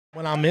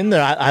When I'm in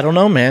there, I don't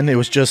know, man. It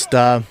was just,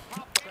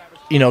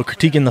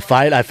 critiquing the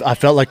fight. I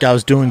felt like I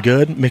was doing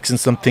good, mixing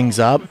some things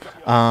up.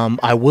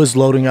 I was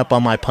loading up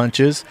on my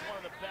punches.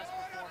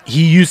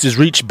 He used his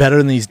reach better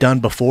than he's done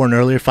before in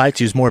earlier fights.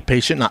 He was more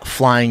patient, not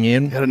flying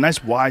in. He had a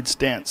nice wide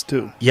stance,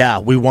 too. Yeah,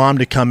 we want him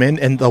to come in.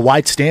 And the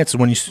wide stance is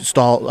when you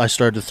stall, I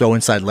started to throw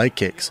inside leg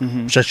kicks,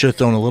 which I should have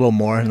thrown a little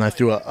more, and I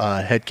threw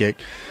a head kick.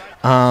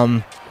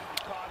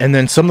 And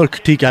then some of the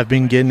critique I've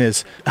been getting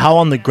is, how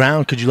on the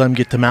ground could you let him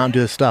get to mount and do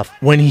this stuff?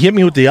 When he hit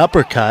me with the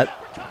uppercut,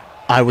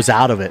 I was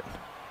out of it.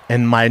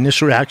 And my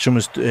initial reaction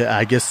was,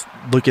 I guess,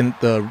 looking at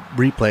the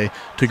replay,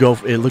 to go,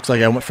 it looks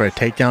like I went for a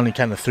takedown. He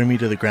kind of threw me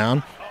to the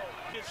ground.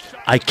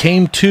 I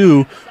came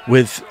to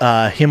with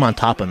him on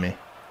top of me.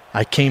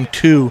 I came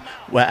to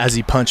as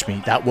he punched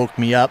me. That woke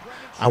me up.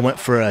 I went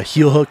for a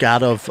heel hook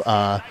out of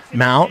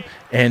mount,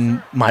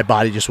 and my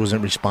body just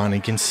wasn't responding.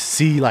 You can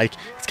see, like,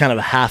 it's kind of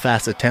a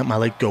half-assed attempt. My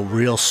leg go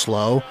real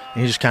slow,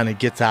 and he just kind of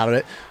gets out of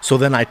it. So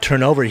then I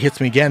turn over, he hits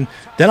me again.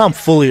 Then I'm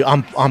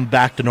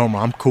back to normal.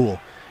 I'm cool.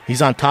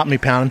 He's on top of me,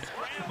 pounding.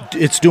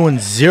 It's doing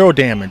zero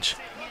damage.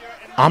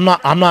 I'm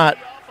not.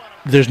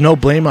 There's no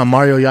blame on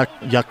Mario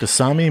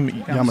Yamasaki.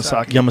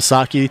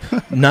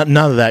 None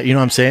of that. You know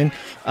what I'm saying?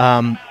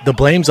 The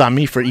blame's on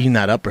me for eating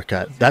that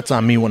uppercut. That's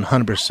on me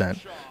 100%.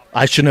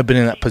 I shouldn't have been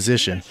in that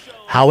position.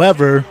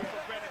 However,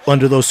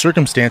 under those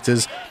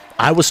circumstances,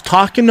 I was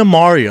talking to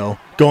Mario,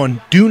 going,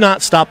 do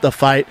not stop the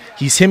fight.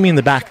 He's hit me in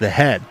the back of the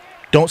head.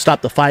 Don't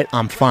stop the fight.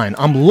 I'm fine.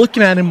 I'm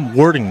looking at him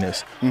wording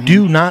this.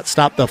 Do not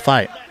stop the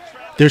fight.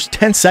 There's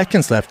 10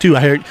 seconds left, too.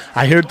 I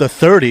heard the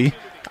 30.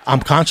 I'm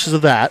conscious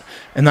of that.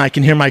 And then I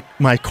can hear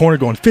my corner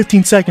going,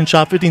 15 seconds,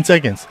 shot, 15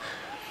 seconds.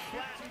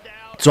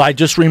 So I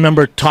just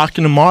remember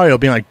talking to Mario,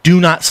 being like, do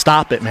not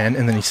stop it, man.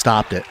 And then he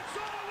stopped it.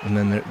 And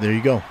then there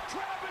you go.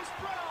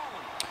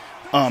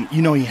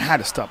 He had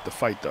to stop the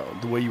fight, though.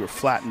 The way you were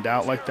flattened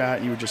out like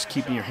that, you were just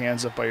keeping your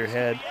hands up by your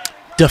head.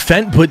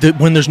 Defend, but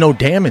when there's no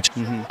damage,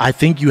 I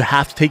think you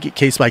have to take it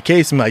case by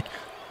case. I'm like,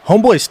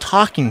 homeboy's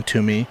talking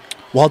to me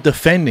while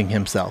defending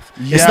himself.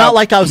 Yeah. It's not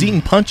like I was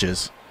eating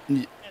punches.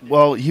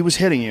 Well, he was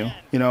hitting you,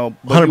 but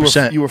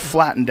 100%. You were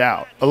flattened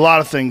out. A lot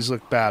of things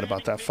look bad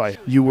about that fight.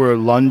 You were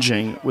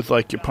lunging with,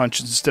 like, your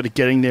punches instead of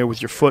getting there with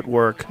your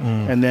footwork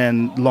and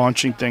then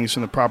launching things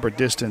from the proper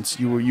distance.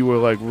 You were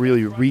like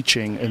really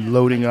reaching and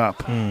loading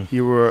up.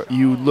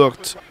 You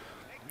looked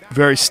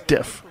very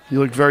stiff. You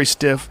looked very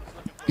stiff.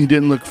 You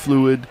didn't look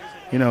fluid.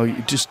 You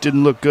just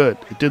didn't look good.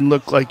 It didn't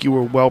look like you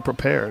were well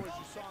prepared.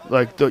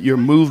 Like your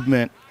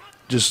movement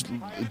just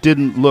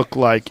didn't look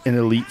like an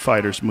elite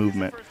fighter's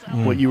movement.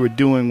 What you were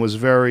doing was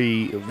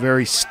very,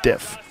 very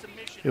stiff.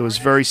 It was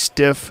very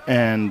stiff,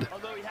 and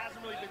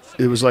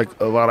it was like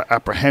a lot of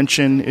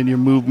apprehension in your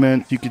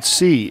movement. You could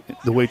see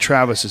the way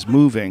Travis is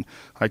moving.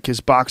 Like, his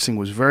boxing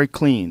was very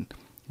clean,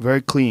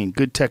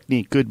 good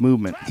technique, good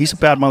movement. He's a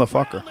bad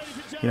motherfucker.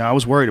 I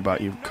was worried about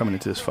you coming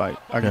into this fight.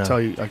 I can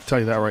tell you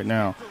that right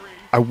now.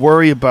 I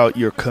worry about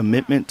your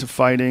commitment to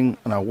fighting,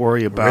 and I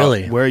worry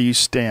about where you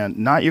stand.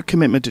 Not your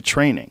commitment to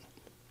training.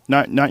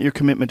 Not your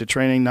commitment to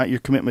training, not your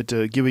commitment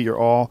to give it your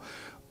all.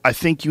 I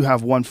think you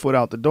have one foot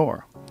out the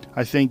door.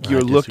 I think you're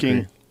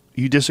looking.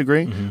 You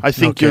disagree? I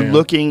think you're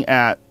looking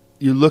at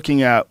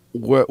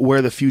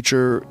where the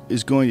future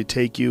is going to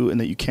take you,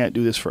 and that you can't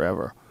do this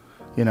forever.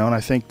 And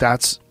I think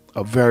that's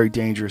a very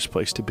dangerous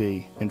place to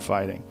be in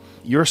fighting.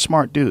 You're a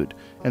smart dude,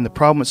 and the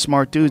problem with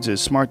smart dudes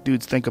is smart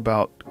dudes think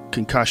about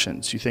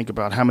concussions. You think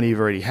about how many you've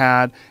already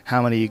had,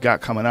 how many you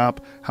got coming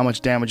up, how much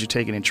damage you're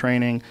taking in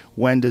training.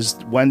 When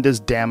does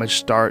damage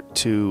start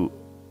to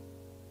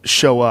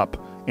show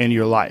up in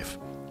your life?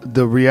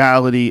 The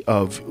reality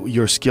of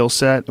your skill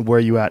set, where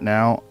you at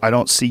now, I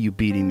don't see you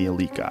beating the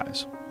elite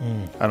guys.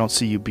 I don't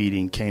see you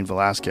beating Cain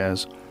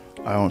Velasquez.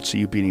 I don't see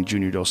you beating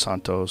Junior Dos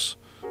Santos.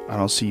 I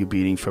don't see you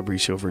beating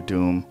Fabricio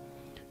Verdum.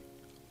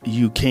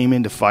 You came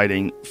into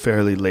fighting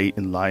fairly late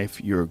in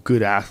life. You're a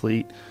good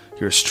athlete.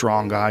 You're a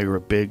strong guy, you're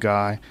a big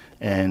guy,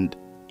 and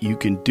you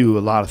can do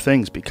a lot of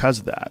things because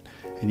of that.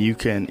 And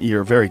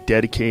you're very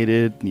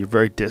dedicated, and you're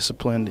very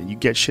disciplined, and you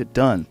get shit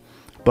done.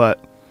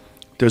 But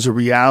there's a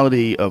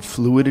reality of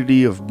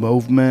fluidity of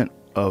movement,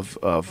 of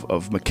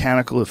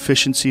mechanical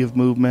efficiency of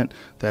movement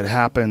that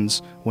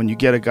happens when you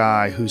get a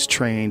guy who's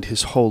trained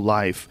his whole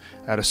life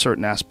at a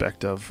certain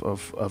aspect of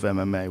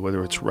MMA,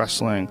 whether it's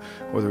wrestling,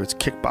 whether it's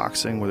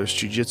kickboxing, whether it's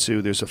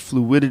jiu-jitsu. There's a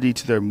fluidity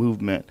to their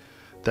movement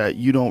that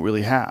you don't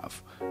really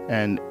have.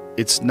 And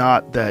it's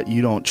not that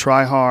you don't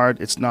try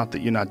hard. It's not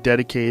that you're not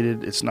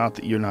dedicated. It's not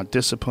that you're not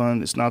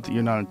disciplined. It's not that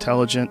you're not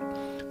intelligent.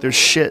 There's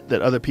shit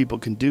that other people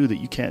can do that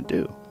you can't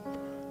do.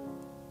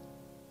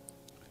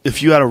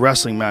 If you had a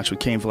wrestling match with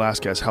Cain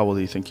Velasquez, how well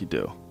do you think you'd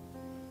do?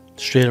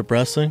 Straight up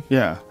wrestling?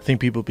 Yeah. I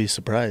think people would be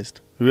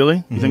surprised.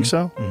 Really? You think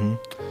so?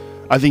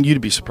 I think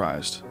you'd be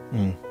surprised.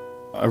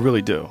 I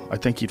really do. I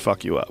think he'd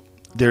fuck you up.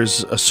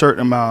 There's a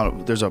certain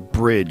amount there's a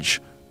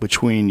bridge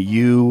between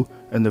you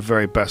and the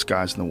very best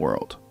guys in the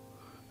world.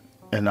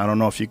 And I don't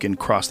know if you can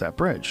cross that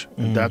bridge.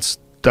 That's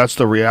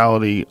the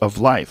reality of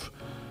life.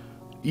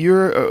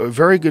 You're a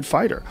very good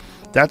fighter.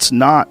 That's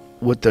not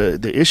what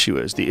the issue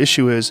is. The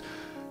issue is,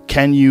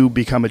 can you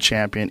become a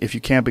champion? If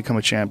you can't become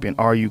a champion,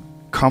 are you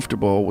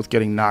comfortable with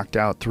getting knocked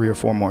out 3 or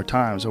 4 more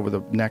times over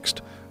the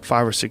next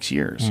 5 or 6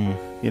 years?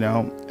 You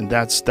know, and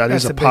that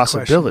is a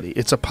possibility.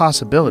 It's a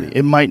possibility.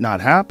 It might not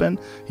happen.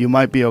 You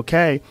might be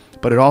okay,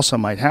 but it also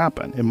might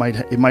happen. It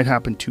might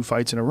happen 2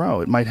 fights in a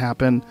row. It might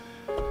happen,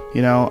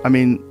 you know, I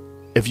mean,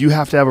 if you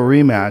have to have a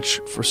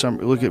rematch for some,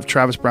 look, if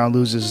Travis Browne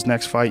loses his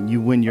next fight and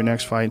you win your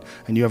next fight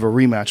and you have a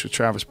rematch with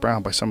Travis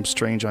Browne by some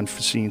strange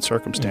unforeseen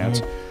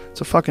circumstance, it's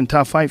a fucking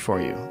tough fight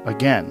for you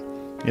again,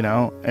 you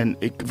know, and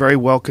it very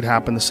well could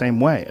happen the same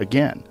way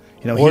again.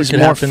 You know, or he's it could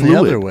more happen fluid. the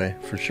other way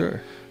for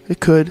sure. It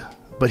could,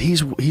 but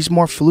he's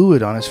more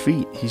fluid on his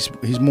feet.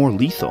 He's more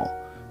lethal.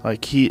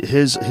 Like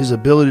his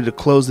ability to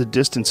close the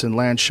distance and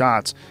land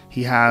shots,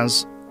 he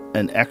has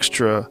an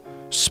extra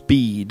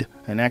speed,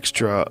 an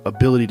extra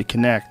ability to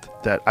connect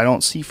that I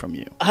don't see from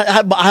you.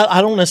 I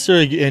don't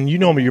necessarily, and you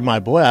know me, you're my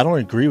boy. I don't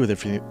agree with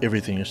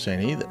everything you're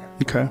saying either.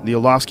 Okay. The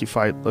Orlovsky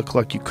fight looked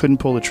like you couldn't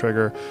pull the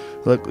trigger.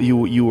 Look, you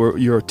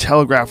were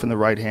telegraphing the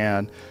right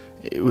hand.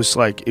 It was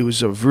like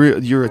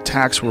your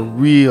attacks were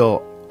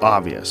real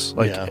obvious.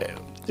 Like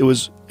it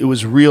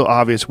was real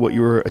obvious what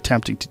you were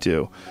attempting to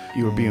do.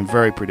 You were being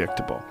very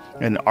predictable.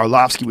 And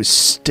Arlovsky was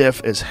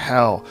stiff as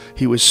hell.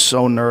 He was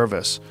so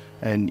nervous,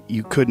 and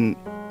you couldn't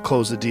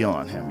close the deal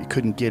on him. You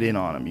couldn't get in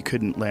on him. You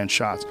couldn't land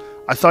shots.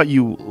 I thought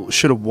you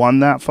should have won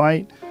that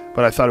fight,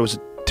 but I thought it was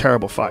a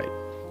terrible fight.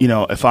 You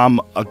know, if I'm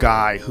a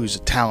guy who's a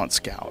talent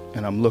scout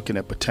and I'm looking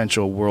at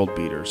potential world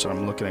beaters, or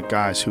I'm looking at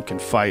guys who can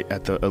fight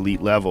at the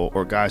elite level,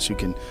 or guys who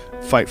can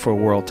fight for a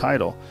world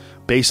title,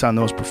 based on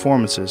those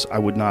performances, I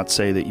would not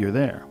say that you're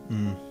there.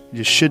 You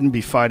just shouldn't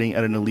be fighting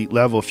at an elite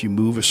level if you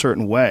move a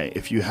certain way,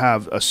 if you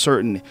have a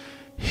certain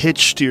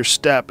hitch to your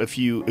step, if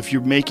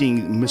you're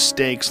making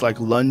mistakes like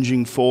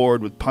lunging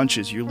forward with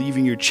punches, you're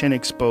leaving your chin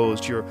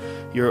exposed, you're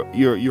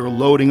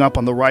loading up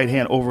on the right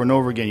hand over and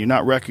over again, you're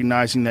not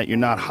recognizing that you're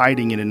not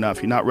hiding it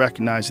enough, you're not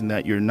recognizing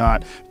that you're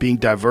not being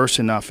diverse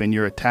enough in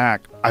your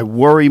attack. I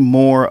worry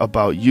more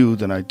about you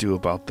than I do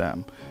about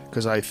them,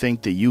 because I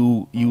think that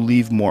you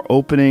leave more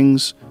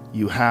openings,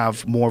 you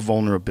have more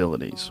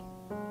vulnerabilities.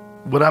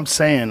 What I'm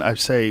saying, I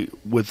say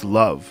with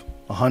love.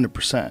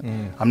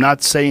 100%. I'm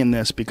not saying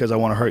this because I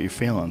want to hurt your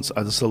feelings.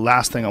 This is the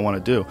last thing I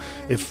want to do.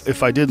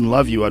 If I didn't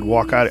love you, I'd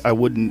walk out. I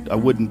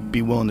wouldn't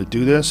be willing to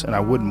do this, and I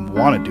wouldn't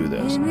want to do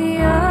this.